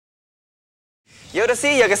Y ahora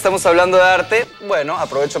sí, ya que estamos hablando de arte, bueno,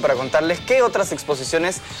 aprovecho para contarles qué otras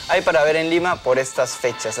exposiciones hay para ver en Lima por estas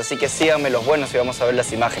fechas. Así que síganme los buenos y vamos a ver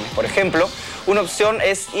las imágenes. Por ejemplo, una opción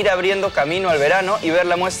es ir abriendo camino al verano y ver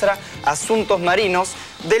la muestra Asuntos Marinos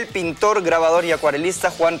del pintor, grabador y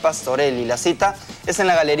acuarelista Juan Pastorelli. La cita es en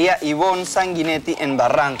la Galería Ivonne Sanguinetti en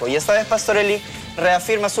Barranco. Y esta vez Pastorelli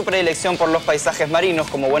reafirma su predilección por los paisajes marinos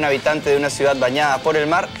como buen habitante de una ciudad bañada por el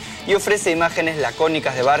mar y ofrece imágenes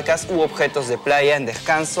lacónicas de barcas u objetos de playa en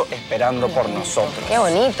descanso esperando por nosotros. ¡Qué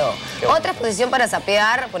bonito! Qué bonito. Otra exposición para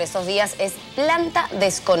sapear por estos días es Planta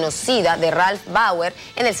Desconocida de Ralph Bauer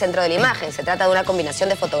en el centro de la imagen. Se trata de una combinación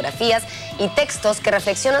de fotografías y textos que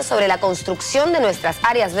reflexionan sobre la construcción de nuestras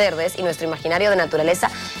áreas verdes y nuestro imaginario de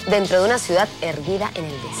naturaleza dentro de una ciudad erguida en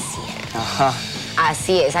el desierto. Ajá.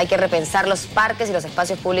 Así es, hay que repensar los parques y los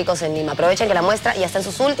espacios públicos en Lima. Aprovechen que la muestra ya está en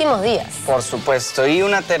sus últimos días. Por supuesto. Y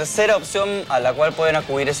una tercera opción a la cual pueden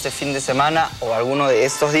acudir este fin de semana o alguno de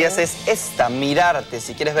estos días es esta, MirArte.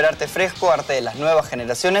 Si quieres ver arte fresco, arte de las nuevas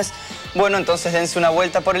generaciones, bueno, entonces dense una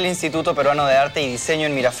vuelta por el Instituto Peruano de Arte y Diseño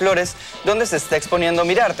en Miraflores, donde se está exponiendo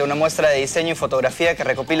MirArte, una muestra de diseño y fotografía que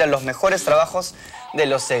recopila los mejores trabajos de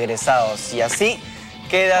los egresados. Y así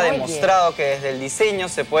queda demostrado que desde el diseño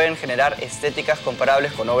se pueden generar estéticas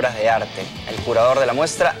comparables con obras de arte. El curador de la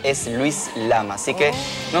muestra es Luis Lama, así que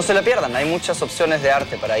no se la pierdan, hay muchas opciones de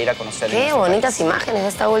arte para ir a conocer. Qué bonitas imágenes de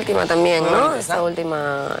esta última también, ¿no? Esta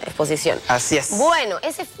última exposición. Así es. Bueno,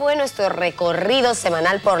 ese fue nuestro recorrido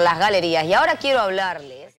semanal por las galerías y ahora quiero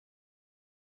hablarles